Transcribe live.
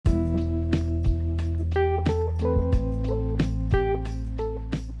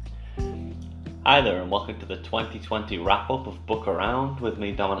Hi there and welcome to the 2020 wrap-up of Book Around with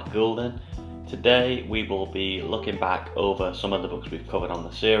me, Dominic Goulden. Today we will be looking back over some of the books we've covered on the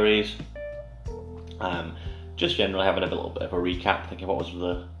series, just generally having a little bit of a recap, thinking what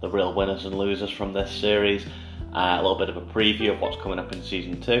was the real winners and losers from this series, a little bit of a preview of what's coming up in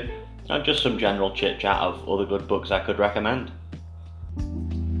Season 2, and just some general chit-chat of other good books I could recommend.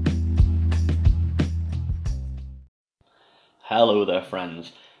 Hello there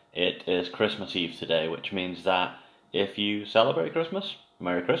friends. It is Christmas Eve today, which means that if you celebrate Christmas,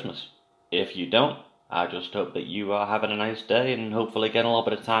 Merry Christmas. If you don't, I just hope that you are having a nice day and hopefully getting a little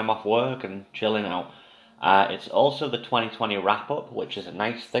bit of time off work and chilling out. It's also the 2020 wrap-up, which is a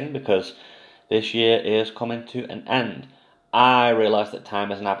nice thing because this year is coming to an end. I realise that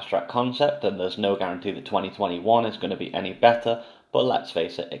time is an abstract concept and there's no guarantee that 2021 is going to be any better, but let's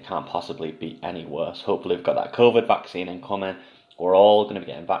face it, it can't possibly be any worse. Hopefully we've got that COVID vaccine incoming. We're all going to be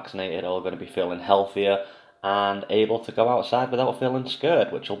getting vaccinated, all going to be feeling healthier and able to go outside without feeling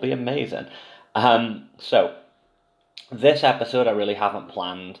scared, which will be amazing. So, this episode I really haven't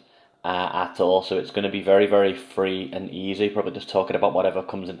planned at all, so it's going to be very, very free and easy, probably just talking about whatever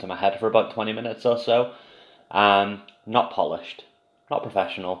comes into my head for about 20 minutes or so. Not polished, not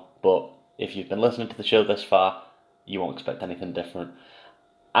professional, but if you've been listening to the show this far, you won't expect anything different.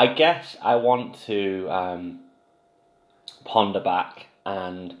 I guess I want to ponder back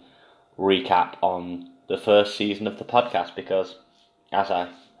and recap on the first season of the podcast because, as I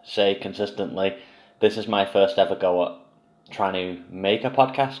say consistently, this is my first ever go at trying to make a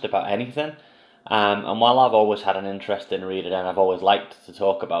podcast about anything. And while I've always had an interest in reading and I've always liked to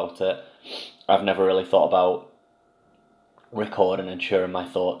talk about it, I've never really thought about recording and sharing my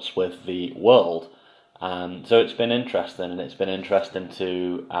thoughts with the world. So it's been interesting, and it's been interesting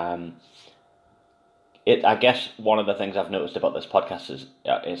to I guess one of the things I've noticed about this podcast is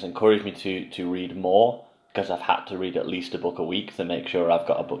it's encouraged me to read more, because I've had to read at least a book a week to make sure I've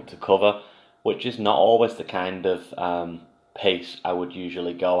got a book to cover, which is not always the kind of pace I would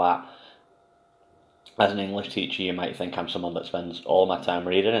usually go at. As an English teacher, you might think I'm someone that spends all my time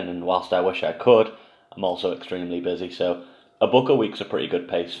reading, and whilst I wish I could, I'm also extremely busy, so a book a week's a pretty good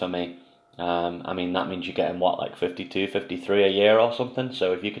pace for me. I mean, that means you're getting, like 52, 53 a year or something,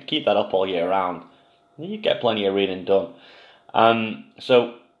 so if you could keep that up all year round, you get plenty of reading done.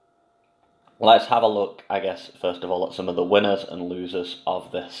 So let's have a look, I guess, first of all, at some of the winners and losers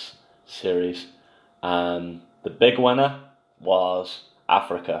of this series. The big winner was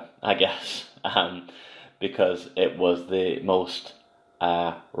Africa, I guess, because it was the most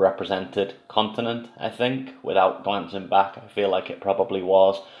represented continent, I think. Without glancing back, I feel like it probably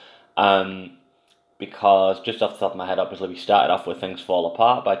was. Because just off the top of my head, obviously, we started off with Things Fall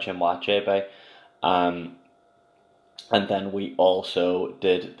Apart by Chinua Achebe. And then we also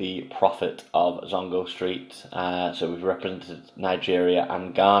did The Prophet of Zongo Street, so we've represented Nigeria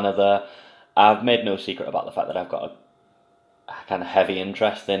and Ghana there. I've made no secret about the fact that I've got a kind of heavy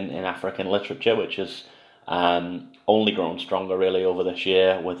interest in African literature, which has only grown stronger really over this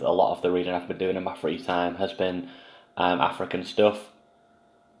year, with a lot of the reading I've been doing in my free time has been African stuff.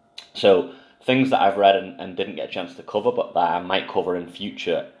 So things that I've read and didn't get a chance to cover, but that I might cover in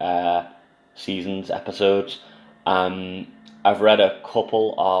future seasons, episodes. I've read a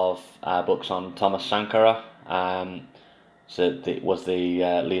couple of books on Thomas Sankara. Was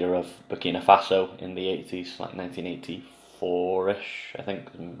the leader of Burkina Faso in the 80s, like 1984-ish, I think,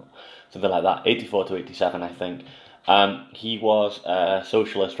 something like that, 84 to 87, I think. He was a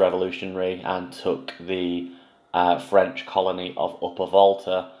socialist revolutionary and took the French colony of Upper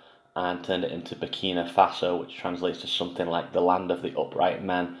Volta and turned it into Burkina Faso, which translates to something like the land of the upright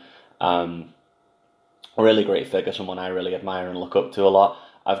men. A really great figure, someone I really admire and look up to a lot.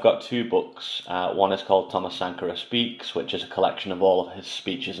 I've got two books. One is called Thomas Sankara Speaks, which is a collection of all of his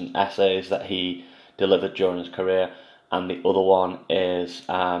speeches and essays that he delivered during his career, and the other one is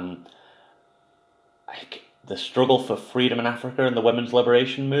The Struggle for Freedom in Africa and the Women's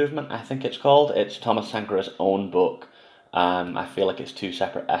Liberation Movement, I think it's called. It's Thomas Sankara's own book. I feel like it's two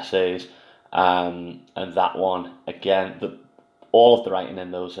separate essays, and that one, again, all of the writing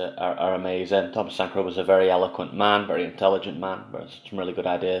in those are amazing. Thomas Sankara was a very eloquent man, very intelligent man, some really good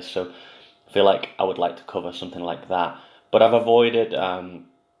ideas, so I feel like I would like to cover something like that. But I've avoided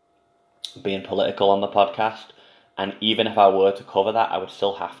being political on the podcast, and even if I were to cover that, I would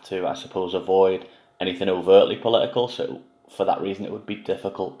still have to, I suppose, avoid anything overtly political, so for that reason it would be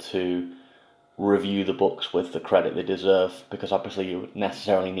difficult to review the books with the credit they deserve, because obviously you would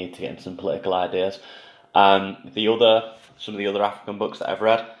necessarily need to get into some political ideas. Some of the other African books that I've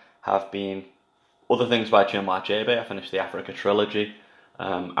read have been other things by Chinua Achebe. I finished the Africa trilogy.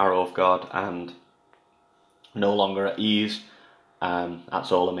 Arrow of God, and No Longer at Ease.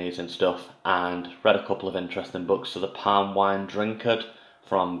 That's all amazing stuff. And read a couple of interesting books. So The Palm Wine Drinkard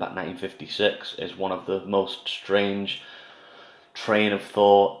from about 1956 is one of the most strange train of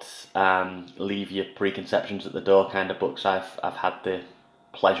thought, leave your preconceptions at the door kind of books I've had the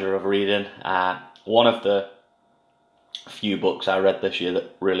pleasure of reading. One of the few books I read this year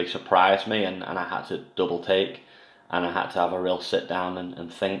that really surprised me, and I had to double take, and I had to have a real sit down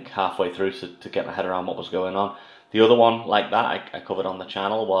and think halfway through to get my head around what was going on. The other one like that I covered on the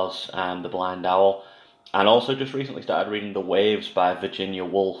channel was The Blind Owl, and also just recently started reading The Waves by Virginia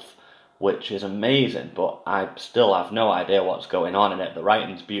Woolf, which is amazing, but I still have no idea what's going on in it. The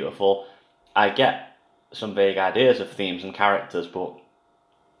writing's beautiful. I get some vague ideas of themes and characters, but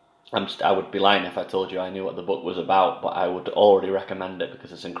I would be lying if I told you I knew what the book was about, but I would already recommend it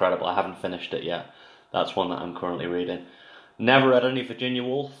because it's incredible. I haven't finished it yet. That's one that I'm currently reading. Never read any Virginia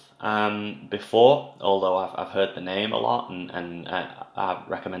Woolf before, although I've heard the name a lot and I have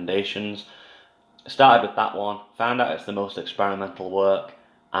recommendations. Started with that one, found out it's the most experimental work,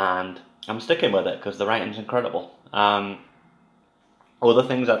 and I'm sticking with it because the writing's incredible. Other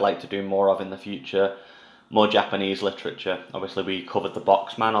things I'd like to do more of in the future, more Japanese literature. Obviously, we covered The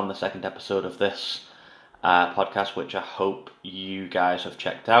Boxman on the second episode of this podcast, which I hope you guys have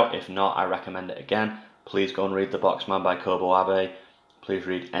checked out. If not, I recommend it again. Please go and read The Boxman by Kobo Abe. Please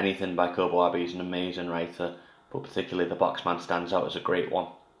read anything by Kobo Abe. He's an amazing writer, but particularly The Boxman stands out as a great one.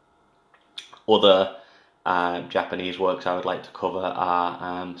 Other Japanese works I would like to cover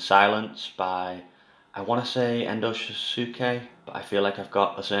are Silence by, I want to say Endo Shisuke, but I feel like I've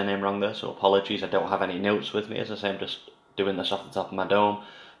got the surname wrong there, so apologies. I don't have any notes with me. As I say, I'm just doing this off the top of my dome.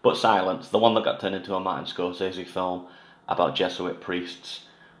 But Silence, the one that got turned into a Martin Scorsese film about Jesuit priests.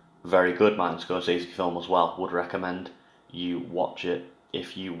 Very good Martin Scorsese film as well. Would recommend you watch it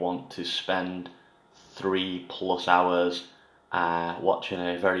if you want to spend 3+ hours watching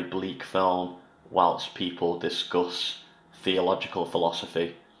a very bleak film whilst people discuss theological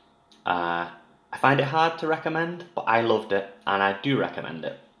philosophy. I find it hard to recommend, but I loved it and I do recommend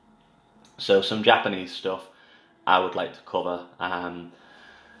it. So some Japanese stuff I would like to cover.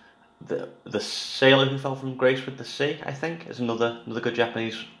 The Sailor Who Fell from Grace with the Sea, I think, is another good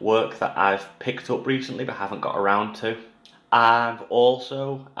Japanese work that I've picked up recently but haven't got around to. I've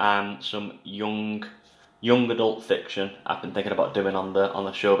also some young adult fiction I've been thinking about doing on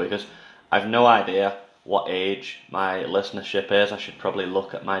the show, because I've no idea what age my listenership is. I should probably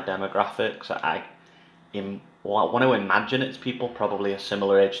look at my demographics. I want to imagine it's people probably a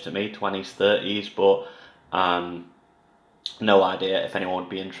similar age to me, 20s, 30s, but no idea if anyone would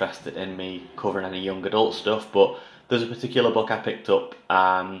be interested in me covering any young adult stuff. But there's a particular book I picked up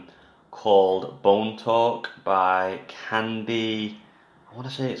called Bone Talk by Candy, I want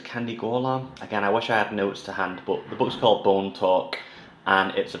to say it's Candy Golam. Again, I wish I had notes to hand, but the book's called Bone Talk,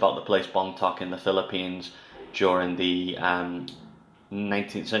 and it's about the place Bontoc in the Philippines during the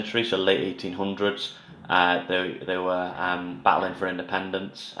 19th century, so late 1800s. They were battling for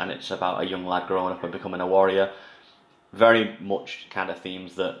independence, and it's about a young lad growing up and becoming a warrior. Very much kind of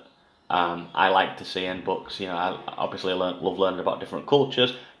themes that I like to see in books. You know, I obviously love learning about different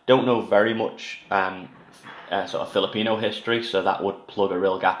cultures. Don't know very much sort of Filipino history, so that would plug a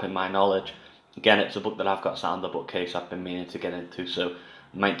real gap in my knowledge. Again, it's a book that I've got sat on the bookcase I've been meaning to get into, so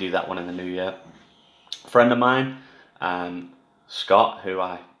might do that one in the new year. A friend of mine, Scott, who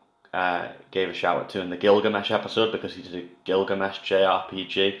I gave a shout out to in the Gilgamesh episode because he did a Gilgamesh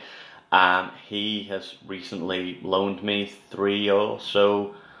JRPG, he has recently loaned me 3 or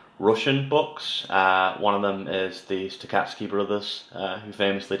so Russian books. One of them is the Stakatsky brothers, who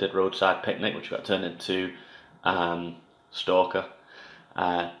famously did Roadside Picnic, which got turned into Stalker.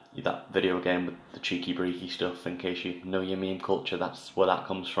 That video game with the cheeky breeky stuff, in case you know your meme culture, that's where that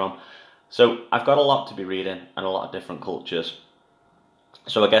comes from. So I've got a lot to be reading and a lot of different cultures.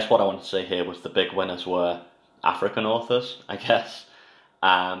 So I guess what I want to say here was the big winners were African authors, I guess.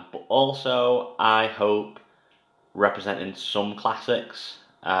 But also, I hope, representing some classics.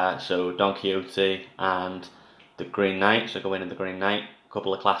 So Don Quixote and The Green Knight, so Gawain and The Green Knight, a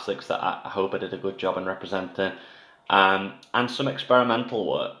couple of classics that I hope I did a good job in representing. And some experimental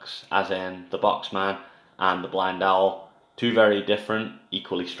works, as in The Boxman and The Blind Owl, 2 very different,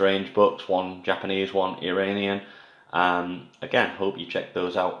 equally strange books, one Japanese, one Iranian. Again, hope you check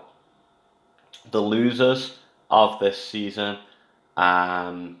those out. The losers of this season,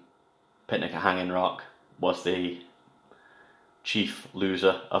 Picnic at Hanging Rock was the chief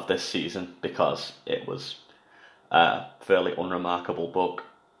loser of this season because it was a fairly unremarkable book.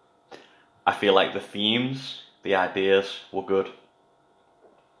 I feel like the themes, the ideas were good.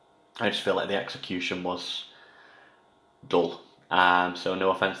 I just feel like the execution was dull. So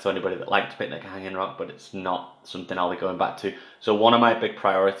no offense to anybody that liked Picnic at Hanging Rock, but it's not something I'll be going back to. So one of my big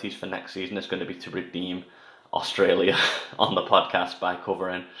priorities for next season is going to be to redeem Australia on the podcast by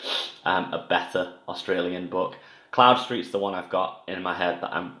covering a better Australian book. Cloud Street's the one I've got in my head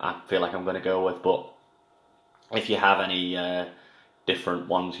that I feel like I'm going to go with, but if you have any different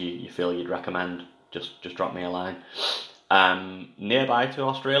ones you feel you'd recommend, just drop me a line. Nearby to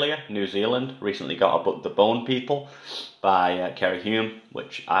Australia, New Zealand recently got a book, The Bone People, by Kerry Hume,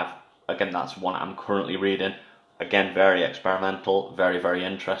 which that's one I'm currently reading. Again, very experimental, very, very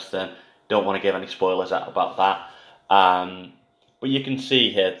interesting. Don't want to give any spoilers about that. But you can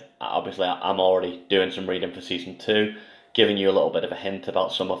see here, obviously I'm already doing some reading for season 2, giving you a little bit of a hint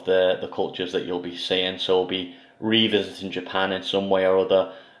about some of the cultures that you'll be seeing. So we'll be revisiting Japan in some way or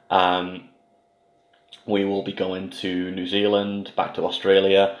other. We will be going to New Zealand, back to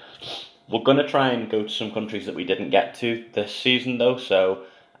Australia. We're going to try and go to some countries that we didn't get to this season, though. So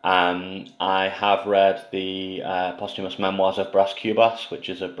I have read the posthumous memoirs of Brás Cubas, which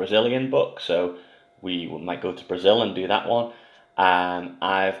is a Brazilian book. So we might go to Brazil and do that one.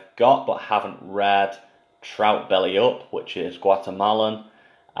 I've got but haven't read Trout Belly Up, which is Guatemalan.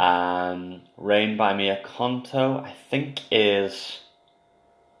 Rain by Mia Conto, I think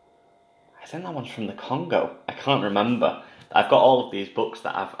that one's from the Congo. I can't remember. I've got all of these books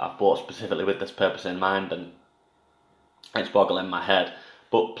that I've bought specifically with this purpose in mind, and it's boggling my head.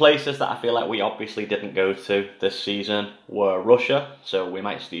 But places that I feel like we obviously didn't go to this season were Russia, so we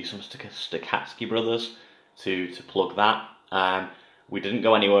might see some Stakatsky brothers to plug that. We didn't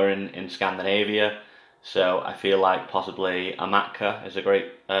go anywhere in Scandinavia, so I feel like possibly Amatka is a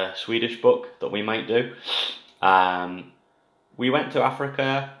great Swedish book that we might do. We went to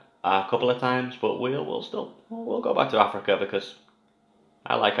Africa a couple of times, but we'll go back to Africa because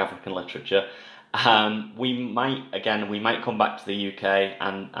I like African literature. We might come back to the UK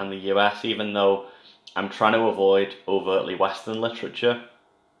and the US, even though I'm trying to avoid overtly Western literature.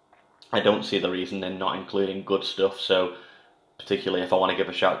 I don't see the reason in not including good stuff, so particularly if I want to give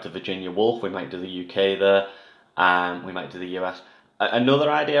a shout to Virginia Woolf, we might do the UK there, we might do the US. Another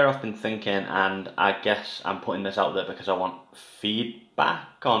idea I've been thinking, and I guess I'm putting this out there because I want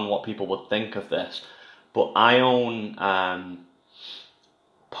feedback on what people would think of this, but I own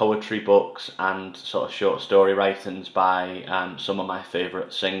poetry books and sort of short story writings by some of my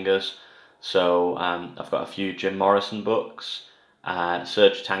favourite singers. So I've got a few Jim Morrison books.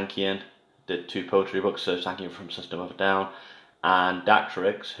 Serge Tankian did 2 poetry books, Serge Tankian from System of a Down, and Dax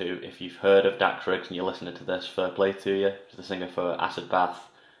Riggs, who, if you've heard of Dax Riggs and you're listening to this, fair play to you. He's the singer for Acid Bath,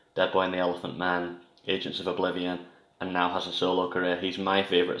 Dead Boy and the Elephant Man, Agents of Oblivion, and now has a solo career. He's my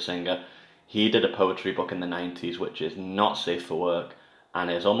favourite singer. He did a poetry book in the 90s, which is not safe for work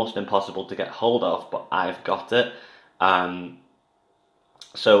and is almost impossible to get hold of, but I've got it.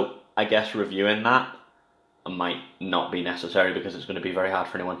 So I guess reviewing that might not be necessary because it's going to be very hard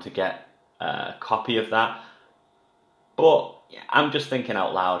for anyone to get a copy of that. But I'm just thinking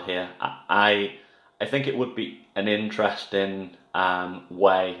out loud here. I think it would be an interesting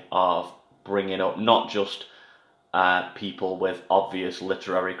way of bringing up not just people with obvious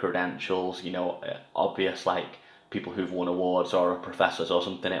literary credentials, obvious like people who've won awards or are professors or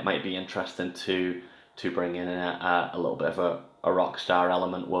something. It might be interesting to bring in a little bit of a rock star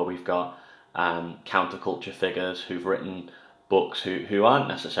element where we've got counterculture figures who've written books who aren't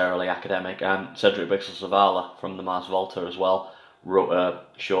necessarily academic. Cedric Bixler-Zavala from the Mars Volta as well wrote a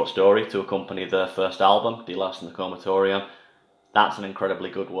short story to accompany their first album, De Lost in the Comatorium. That's an incredibly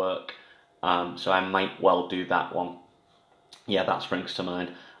good work, so I might well do that one. Yeah, that springs to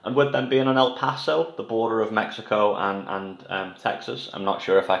mind. And with them being on El Paso, the border of Mexico and Texas, I'm not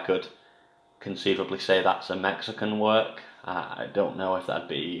sure if I could conceivably say that's a Mexican work. I don't know if that'd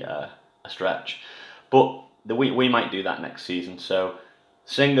be a stretch, but we might do that next season. So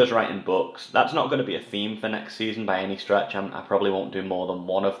singers writing books, that's not going to be a theme for next season by any stretch. I probably won't do more than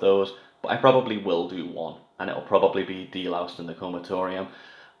one of those, but I probably will do one, and it'll probably be Deloused in the Comatorium.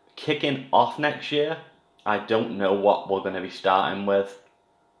 Kicking off next year, I don't know what we're going to be starting with,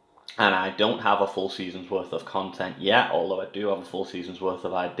 and I don't have a full season's worth of content yet, although I do have a full season's worth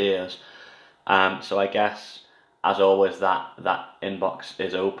of ideas. So I guess, as always, that inbox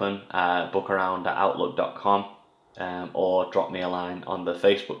is open. Bookaround@outlook.com, or drop me a line on the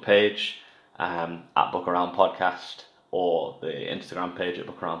Facebook page at Bookaround Podcast, or the Instagram page at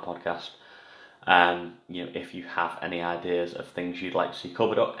Bookaround Podcast. If you have any ideas of things you'd like to see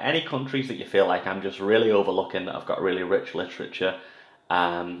covered up, any countries that you feel like I'm just really overlooking that have got really rich literature,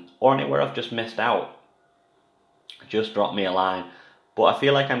 or anywhere I've just missed out, just drop me a line. But I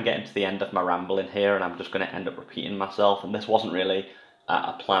feel like I'm getting to the end of my rambling here, and I'm just going to end up repeating myself, and this wasn't really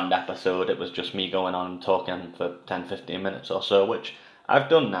a planned episode. It was just me going on and talking for 10-15 minutes or so, which I've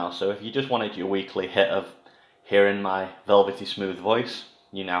done now. So if you just wanted your weekly hit of hearing my velvety smooth voice,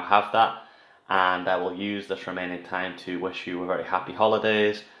 you now have that, and I will use this remaining time to wish you a very happy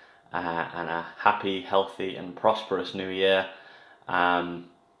holidays and a happy, healthy and prosperous new year.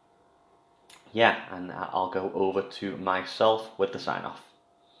 Yeah, and I'll go over to myself with the sign off.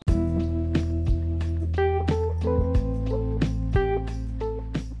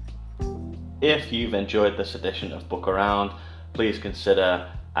 If you've enjoyed this edition of Book Around, please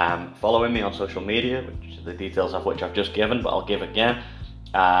consider following me on social media, which the details of which I've just given, but I'll give again.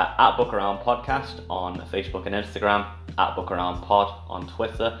 At Book Around Podcast on Facebook and Instagram, at Book Around Pod on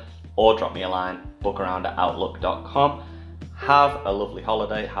Twitter, or drop me a line, bookaround@outlook.com. Have a lovely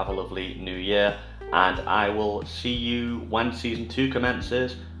holiday, have a lovely new year, and I will see you when season 2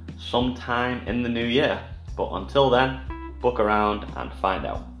 commences sometime in the new year. But until then, book around and find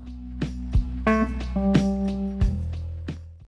out.